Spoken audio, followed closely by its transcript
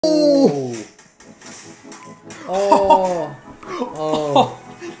Oh! Oh! Oh!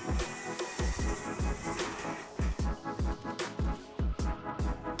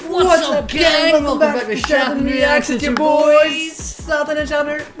 What's up, gang? Welcome back to Shathan Reacts. It's your boys, Shathan and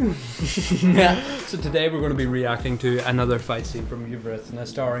Shathan. So today we're going to be reacting to another fight scene from Yuvarathnaa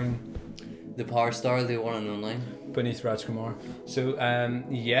starring the power star, the one and only Puneeth Rajkumar. So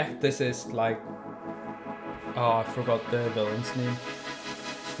yeah, this is like, oh, I forgot the villain's name.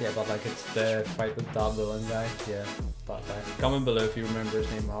 Yeah, but like it's the fight with that villain guy. Yeah, that guy. Comment below if you remember his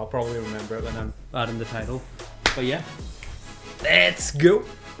name. I'll probably remember it when I'm adding the title. But yeah, let's go.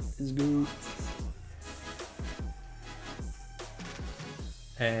 Let's go.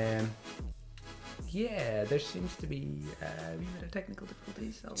 Yeah, there seems to be a wee bit of technical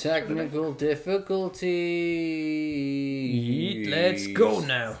difficulties. Technical difficulty. Let's go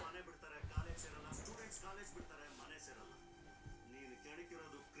now.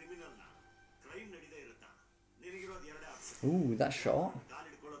 Ooh, that shot.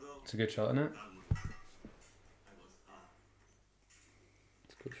 It's a good shot, isn't it?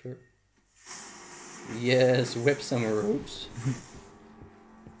 It's a good shot. Yes, whip some ropes.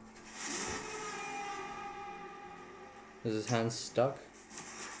 Is his hand stuck?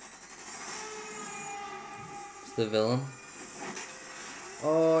 It's the villain.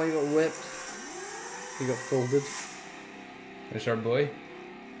 Oh, he got whipped. He got folded. There's our boy.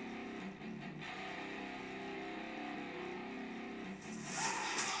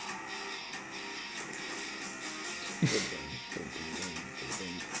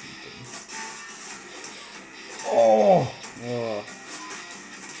 Oh! Oh.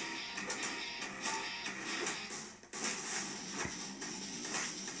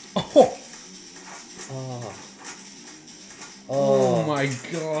 Oh! Oh. Oh my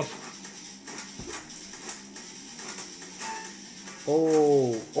god.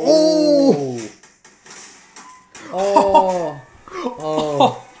 Oh. Oh. Oh.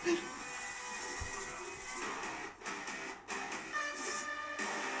 Oh.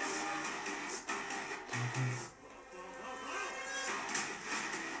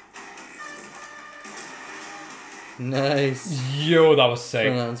 Nice. Yo, that was sick.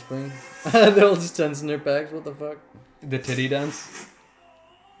 An handspring. They're all just dancing their backs. What the fuck? The titty dance.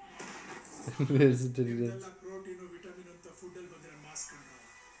 There's a titty dance.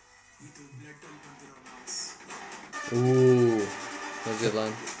 Ooh, that's a good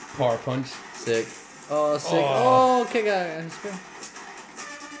line. Power punch. Sick. Oh, sick. Oh, oh kick out.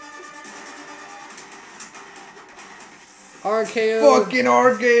 RKO. Fucking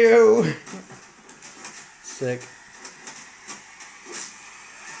RKO. Sick.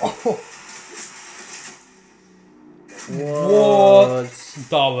 Oh. What?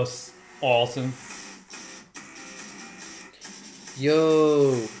 That was awesome.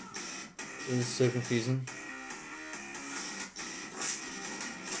 Yo. This is so confusing.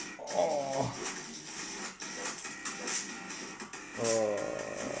 Oh.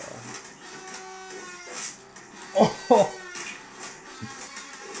 Oh. Oh.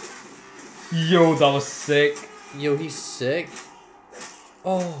 Yo, that was sick. Yo, he's sick.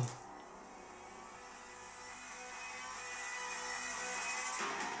 Oh.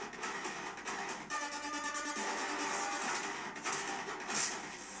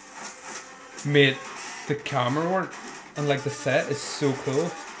 Mate, the camera work and like the set is so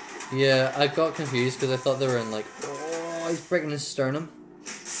cool. Yeah, I got confused because I thought they were in like, oh, he's breaking his sternum.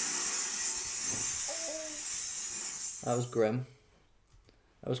 That was grim.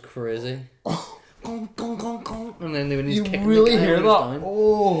 That was crazy. And then when he's kicking really the guy hear that? down,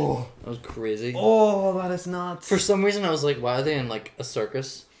 Oh, that was crazy. Oh, that is nuts. For some reason, I was like, why are they in like a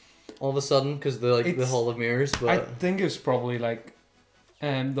circus? All of a sudden, because they're like the Hall of Mirrors. But I think it's probably like,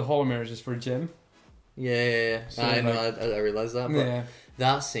 the Hall of Mirrors is for gym. Yeah. So I know. I realized that. But yeah.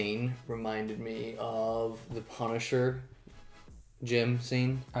 That scene reminded me of the Punisher gym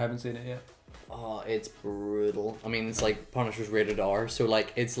scene. I haven't seen it yet. Oh, it's brutal. I mean, it's like Punisher's rated R, so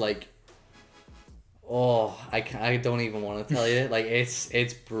like it's like, oh, I don't even want to tell you. Like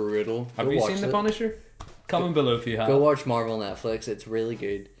it's brutal. Have you seen The Punisher? Comment below if you have. Go watch Marvel Netflix. It's really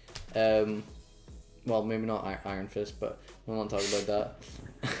good. Well, maybe not Iron Fist, but we'll not talk about that.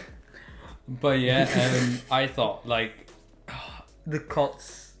 But yeah, I thought like the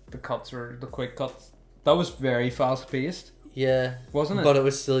quick cuts. That was very fast paced. Yeah, wasn't it? But it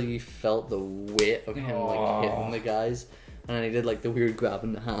was still, you felt the weight of him like hitting the guys, and then he did like the weird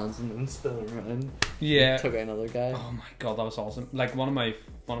grabbing the hands and then spinning around. Yeah, took out another guy. Oh my god, that was awesome. Like one of my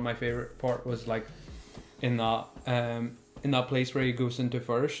favorite part was like in that place where he goes into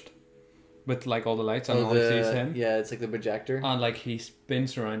first, with like all the lights and all he sees him. Yeah, it's like the projector. And like he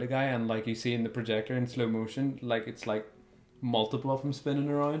spins around a guy, and like you see in the projector in slow motion, like it's like multiple of them spinning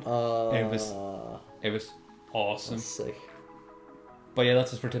around. It was awesome. That's sick. But yeah,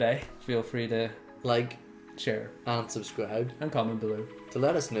 that's it for today. Feel free to like, share, and subscribe, and comment below to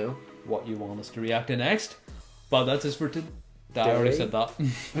let us know what you want us to react to next. But that's it for today. I already said that.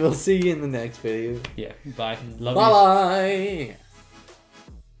 We'll see you in the next video. Yeah, bye. Love Bye.